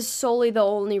that is solely the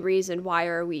only reason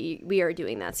why we are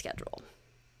doing that schedule.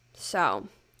 So,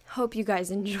 hope you guys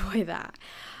enjoy that.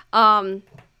 And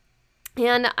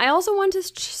I also want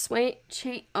to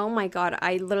change. Oh my god,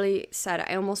 I literally said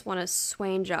I almost want to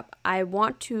swange up. I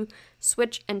want to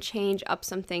switch and change up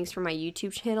some things for my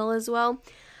YouTube channel as well.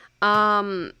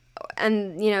 And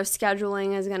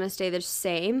scheduling is going to stay the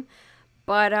same.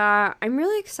 But I'm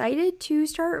really excited to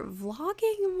start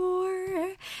vlogging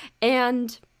more.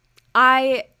 And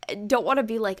I don't want to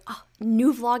be like, oh,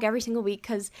 new vlog every single week,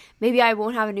 because maybe I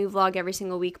won't have a new vlog every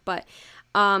single week. But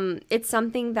it's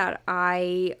something that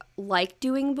I liked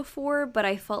doing before, but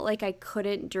I felt like I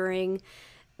couldn't during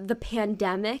the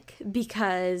pandemic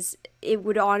because it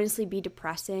would honestly be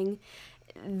depressing.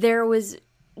 There was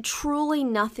truly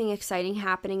nothing exciting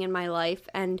happening in my life,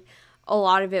 and a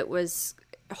lot of it was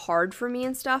hard for me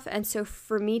and stuff. And so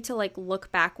for me to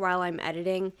look back while I'm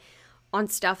editing on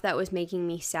stuff that was making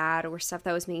me sad or stuff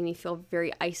that was making me feel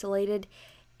very isolated,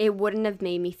 it wouldn't have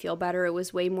made me feel better. It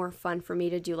was way more fun for me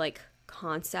to do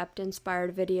concept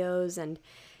inspired videos and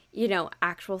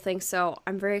actual things. So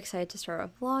I'm very excited to start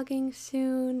vlogging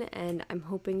soon, and I'm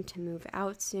hoping to move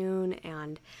out soon,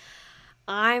 and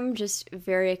I'm just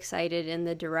very excited in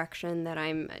the direction that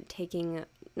I'm taking,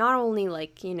 not only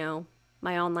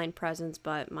my online presence,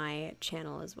 but my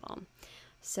channel as well.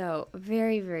 So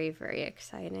very, very, very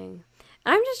exciting.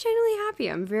 And I'm just genuinely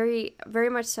happy. I'm very, very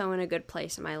much so in a good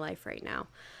place in my life right now.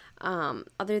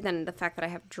 Other than the fact that I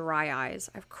have dry eyes.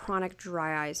 I have chronic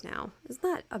dry eyes now. Isn't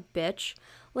that a bitch?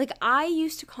 Like, I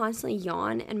used to constantly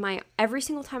yawn, and every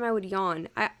single time I would yawn,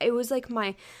 it was like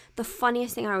the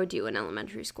funniest thing I would do in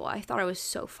elementary school. I thought I was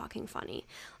so fucking funny.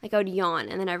 Like, I would yawn,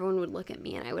 and then everyone would look at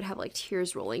me, and I would have like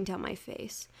tears rolling down my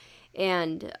face.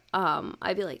 And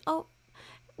I'd be like, oh,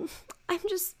 I'm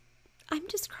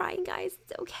just crying, guys.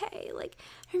 It's okay. Like,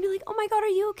 I'd be like, oh my God, are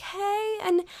you okay?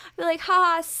 And I'd be like,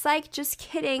 haha, psych, just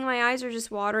kidding. My eyes are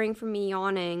just watering from me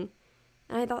yawning.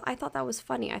 And I thought that was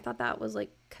funny. I thought that was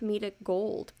like comedic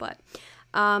gold. But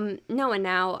no, and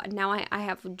now I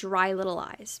have dry little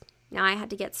eyes. Now I had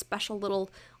to get special little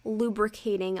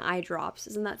lubricating eye drops.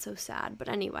 Isn't that so sad? But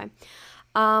anyway,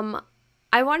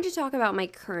 I wanted to talk about my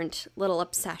current little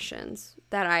obsessions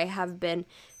that I have been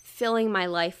filling my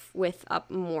life with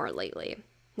up more lately.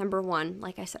 Number one,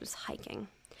 like I said, is hiking.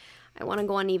 I want to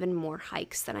go on even more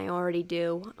hikes than I already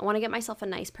do. I want to get myself a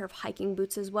nice pair of hiking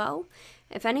boots as well.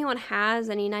 If anyone has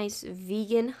any nice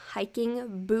vegan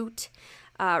hiking boot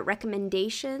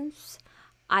recommendations,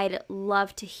 I'd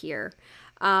love to hear.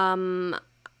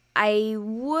 I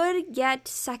would get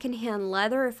secondhand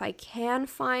leather if I can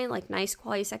find like nice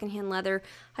quality secondhand leather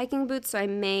hiking boots. So I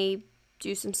may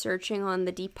do some searching on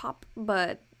the Depop,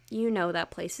 but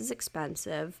that place is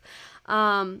expensive.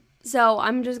 So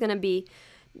I'm just going to be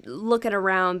looking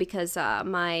around because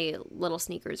my little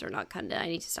sneakers are not cutting it. I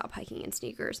need to stop hiking in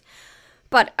sneakers.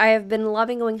 But I have been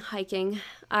loving going hiking.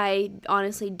 I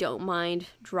honestly don't mind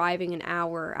driving an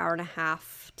hour and a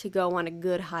half to go on a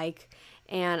good hike.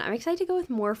 And I'm excited to go with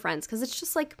more friends because it's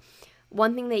just like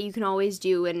one thing that you can always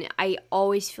do, and I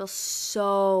always feel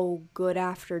so good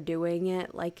after doing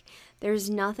it. Like, there's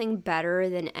nothing better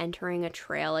than entering a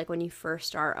trail, like when you first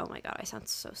start. Oh my God, I sound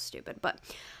so stupid, but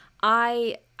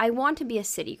I want to be a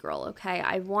city girl, okay?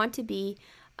 I want to be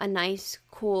a nice,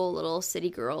 cool little city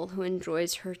girl who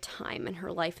enjoys her time and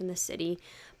her life in the city.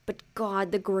 But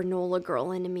God, the granola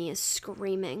girl in me is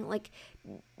screaming. Like,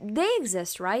 they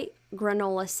exist, right?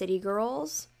 Granola city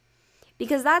girls.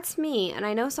 Because that's me, and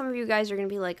I know some of you guys are going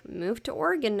to be like, move to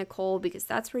Oregon, Nicole, because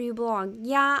that's where you belong.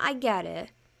 Yeah, I get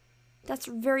it. That's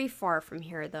very far from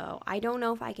here, though. I don't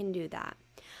know if I can do that.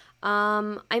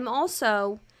 I'm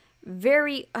also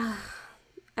very, I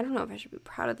don't know if I should be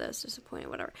proud of this, disappointed,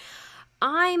 whatever.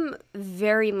 I'm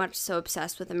very much so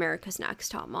obsessed with America's Next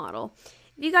Top Model.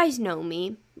 If you guys know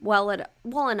me well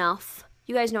enough,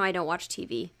 you guys know I don't watch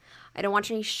TV. I don't watch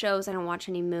any shows. I don't watch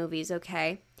any movies,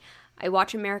 okay? I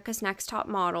watch America's Next Top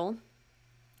Model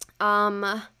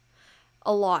a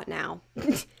lot now.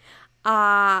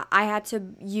 I had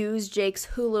to use Jake's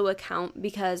Hulu account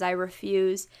because I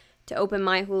refused to open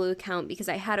my Hulu account because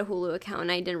I had a Hulu account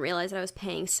and I didn't realize that I was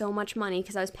paying so much money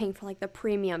because I was paying for like the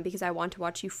premium because I want to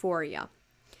watch Euphoria.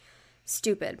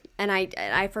 Stupid. And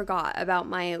I forgot about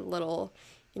my little,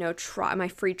 my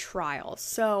free trial.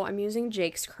 So I'm using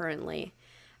Jake's currently.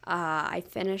 I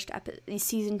finished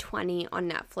season 20 on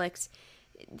Netflix.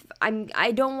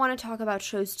 I don't want to talk about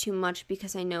shows too much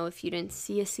because I know if you didn't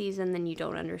see a season, then you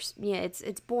don't understand. Yeah,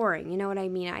 it's boring. You know what I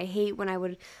mean? I hate when I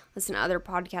would listen to other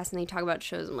podcasts and they talk about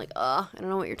shows. I'm like, ugh, I don't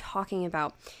know what you're talking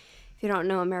about. If you don't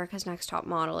know, America's Next Top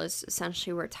Model is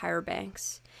essentially where Tyra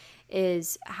Banks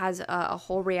has a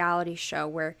whole reality show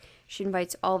where she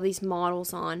invites all these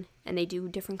models on and they do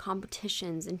different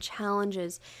competitions and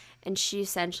challenges, and she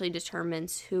essentially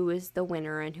determines who is the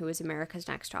winner and who is America's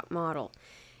Next Top Model.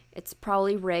 It's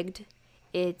probably rigged.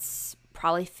 It's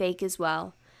probably fake as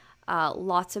well.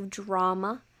 Lots of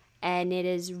drama, and it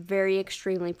is very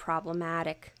extremely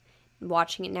problematic.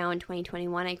 Watching it now in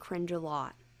 2021, I cringe a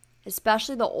lot.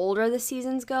 Especially the older the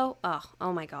seasons go.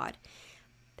 Oh my God.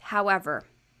 However,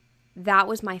 that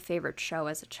was my favorite show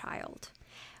as a child,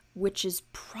 which is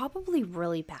probably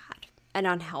really bad and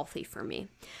unhealthy for me.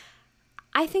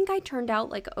 I think I turned out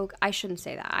like, I shouldn't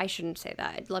say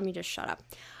that. Let me just shut up.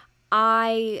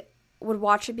 I would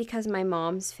watch it because my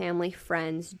mom's family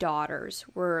friends' daughters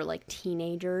were like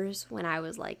teenagers when I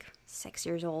was like 6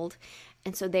 years old.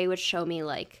 And so they would show me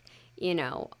like,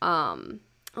 oh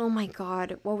my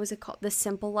God, what was it called? The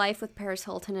Simple Life with Paris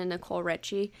Hilton and Nicole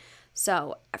Richie.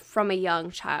 So from a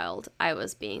young child, I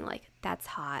was being like, that's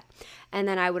hot. And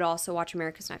then I would also watch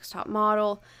America's Next Top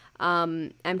Model,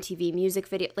 MTV music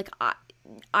video. Like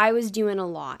I was doing a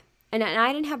lot. And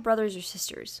I didn't have brothers or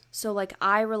sisters. So, like,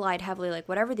 I relied heavily, like,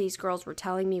 whatever these girls were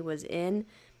telling me was in,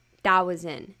 that was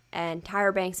in. And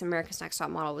Tyra Banks' America's Next Top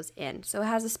Model was in. So it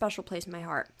has a special place in my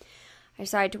heart. I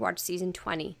decided to watch season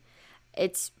 20.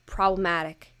 It's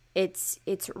problematic. It's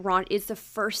the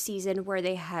first season where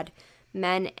they had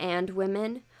men and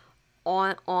women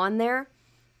on there.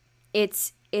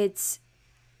 It's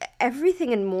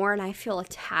everything and more, and I feel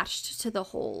attached to the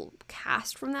whole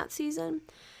cast from that season.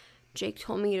 Jake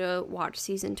told me to watch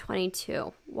season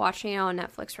 22. Watching it on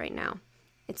Netflix right now.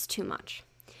 It's too much.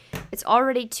 It's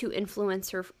already too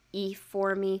influencer-y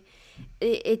for me.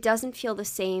 It doesn't feel the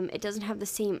same. It doesn't have the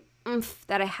same oomph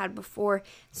that I had before.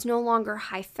 It's no longer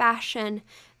high fashion.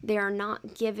 They are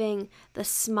not giving the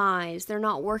smize. They're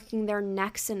not working their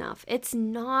necks enough. It's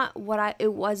not what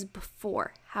it was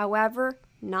before. However,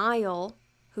 Niall,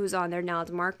 who's on there now,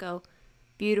 DeMarco,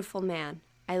 beautiful man.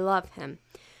 I love him.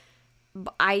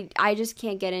 I just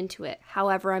can't get into it.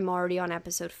 However, I'm already on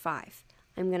episode 5.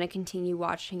 I'm going to continue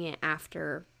watching it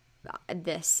after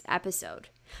this episode.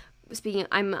 Speaking,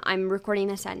 I'm recording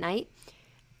this at night.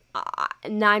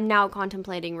 I'm now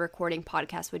contemplating recording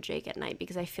podcasts with Jake at night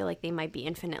because I feel like they might be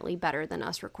infinitely better than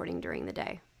us recording during the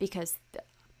day because,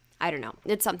 I don't know,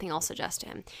 it's something I'll suggest to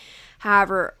him.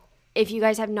 However, if you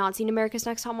guys have not seen America's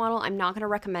Next Top Model, I'm not going to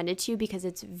recommend it to you because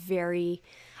it's very,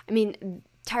 I mean,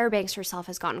 Tyra Banks herself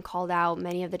has gotten called out.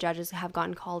 Many of the judges have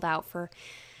gotten called out for,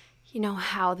 you know,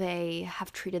 how they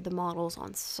have treated the models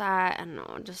on set and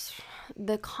just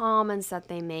the comments that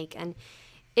they make. And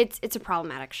it's a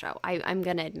problematic show, I'm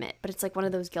going to admit. But it's like one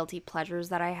of those guilty pleasures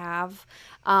that I have.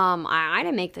 I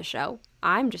didn't make the show.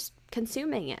 I'm just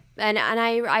consuming it. And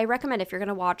I recommend if you're going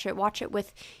to watch it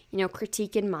with, you know,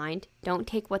 critique in mind. Don't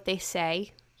take what they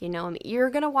say. You know, I mean,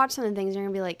 you're going to watch some of the things and you're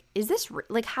going to be like, is this,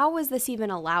 like, how is this even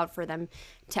allowed for them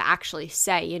to actually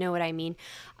say? You know what I mean?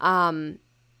 Some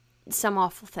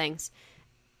awful things.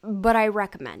 But I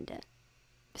recommend it.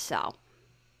 So.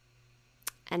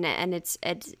 And it's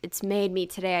made me,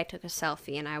 today I took a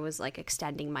selfie and I was like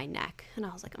extending my neck. And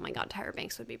I was like, oh my God, Tyra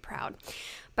Banks would be proud.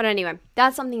 But anyway,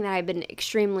 that's something that I've been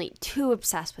extremely too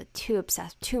obsessed with, too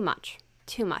much.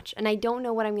 And I don't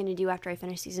know what I'm going to do after I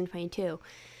finish season 22.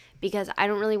 Because I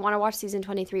don't really want to watch season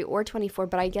 23 or 24,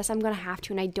 but I guess I'm going to have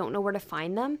to, and I don't know where to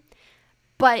find them.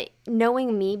 But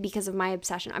knowing me, because of my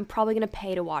obsession, I'm probably going to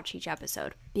pay to watch each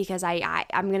episode because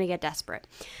I'm going to get desperate.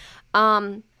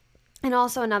 And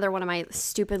also another one of my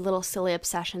stupid little silly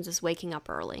obsessions is waking up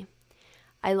early.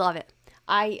 I love it.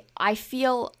 I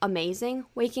feel amazing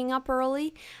waking up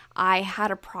early. I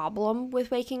had a problem with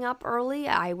waking up early.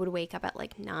 I would wake up at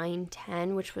like 9,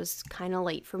 10, which was kind of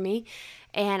late for me.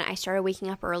 And I started waking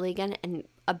up early again, and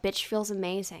a bitch feels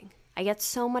amazing. I get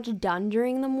so much done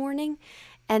during the morning,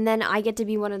 and then I get to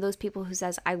be one of those people who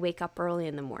says, I wake up early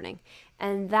in the morning.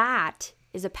 And that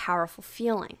is a powerful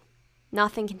feeling.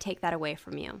 Nothing can take that away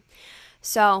from you.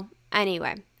 So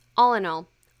anyway, all in all,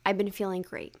 I've been feeling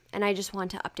great, and I just want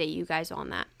to update you guys on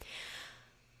that.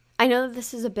 I know that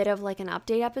this is a bit of like an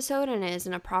update episode, and it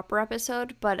isn't a proper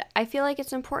episode, but I feel like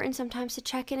it's important sometimes to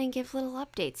check in and give little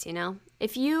updates, you know?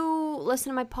 If you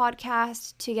listen to my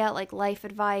podcast to get like life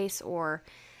advice or,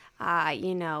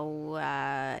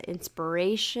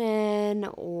 inspiration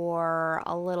or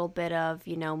a little bit of,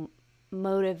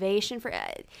 motivation for,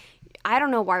 I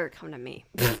don't know why you're coming to me,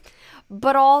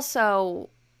 but also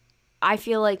I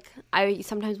feel like I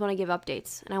sometimes want to give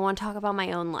updates and I want to talk about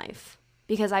my own life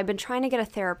because I've been trying to get a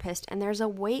therapist and there's a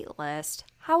wait list.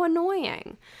 How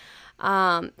annoying.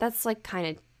 That's like kind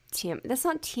of that's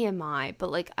not TMI,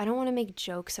 but like I don't want to make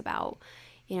jokes about,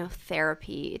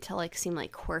 therapy to like seem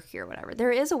like quirky or whatever.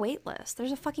 There is a wait list.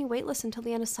 There's a fucking wait list until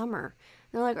the end of summer.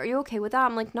 And they're like, are you okay with that?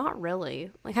 I'm like, not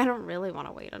really. Like, I don't really want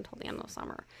to wait until the end of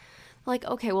summer. Like,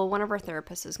 okay, well, one of our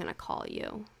therapists is going to call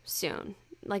you soon.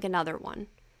 Like another one.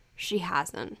 She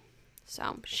hasn't.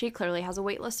 So she clearly has a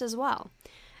wait list as well.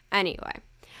 Anyway,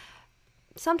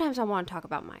 sometimes I want to talk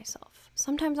about myself.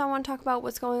 Sometimes I want to talk about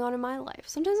what's going on in my life.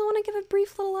 Sometimes I want to give a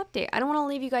brief little update. I don't want to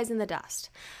leave you guys in the dust.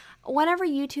 Whenever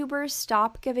YouTubers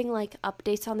stop giving like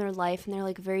updates on their life and they're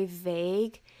like very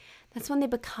vague, that's when they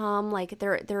become like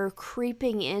they're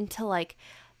creeping into like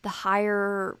the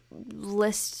higher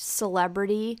list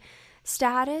celebrity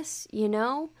status,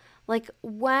 Like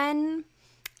when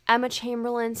Emma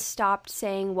Chamberlain stopped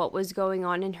saying what was going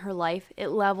on in her life, it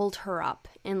leveled her up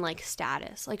in like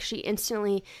status. Like she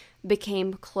instantly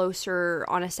became closer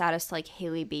on a status like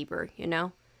Hailey Bieber,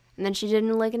 And then she did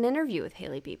like an interview with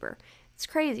Hailey Bieber. It's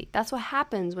crazy. That's what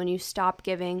happens when you stop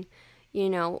giving,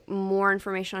 more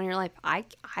information on your life. I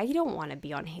don't want to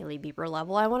be on Hailey Bieber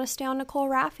level. I want to stay on Nicole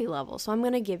Rafiee level. So I'm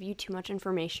going to give you too much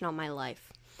information on my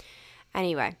life.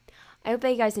 Anyway, I hope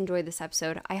that you guys enjoyed this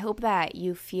episode. I hope that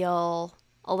you feel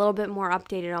a little bit more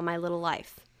updated on my little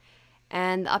life.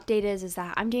 And the update is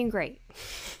that I'm doing great.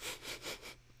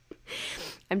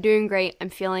 I'm doing great. I'm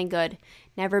feeling good.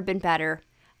 Never been better.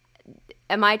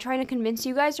 Am I trying to convince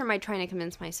you guys or am I trying to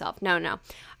convince myself? No.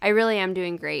 I really am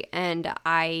doing great. And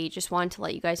I just wanted to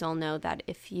let you guys all know that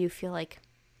if you feel like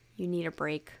you need a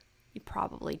break, you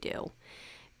probably do.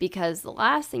 Because the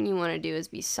last thing you want to do is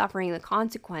be suffering the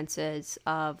consequences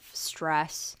of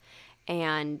stress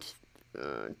and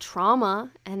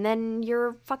trauma, and then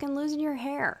you're fucking losing your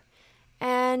hair.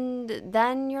 And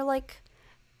then you're like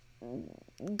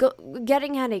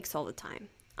getting headaches all the time.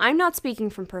 I'm not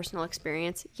speaking from personal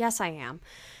experience. Yes, I am.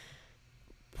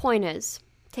 Point is,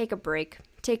 take a break,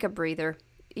 take a breather.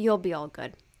 You'll be all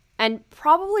good. And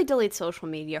probably delete social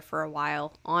media for a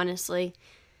while, honestly.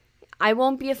 I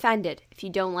won't be offended if you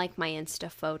don't like my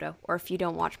Insta photo or if you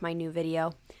don't watch my new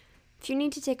video. If you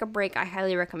need to take a break, I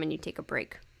highly recommend you take a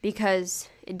break because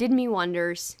it did me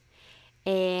wonders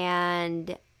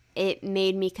and it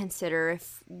made me consider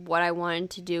if what I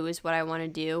wanted to do is what I want to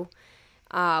do,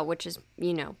 which is,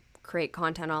 create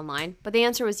content online. But the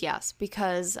answer was yes,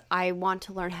 because I want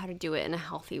to learn how to do it in a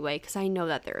healthy way because I know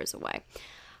that there is a way.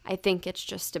 I think it's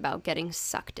just about getting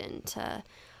sucked into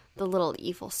the little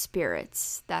evil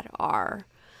spirits that are,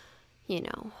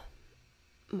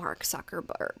 Mark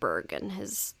Zuckerberg and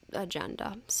his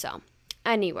agenda. So,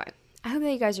 anyway, I hope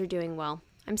that you guys are doing well.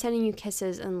 I'm sending you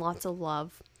kisses and lots of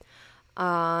love.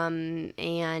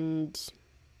 And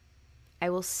I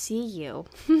will see you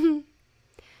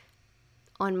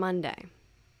on Monday.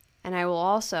 And I will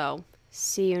also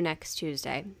see you next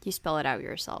Tuesday. You spell it out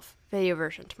yourself. Video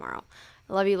version tomorrow.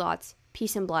 I love you lots.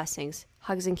 Peace and blessings.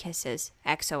 Hugs and kisses.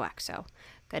 XOXO.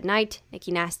 Good night.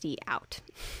 Nikki Nasty out.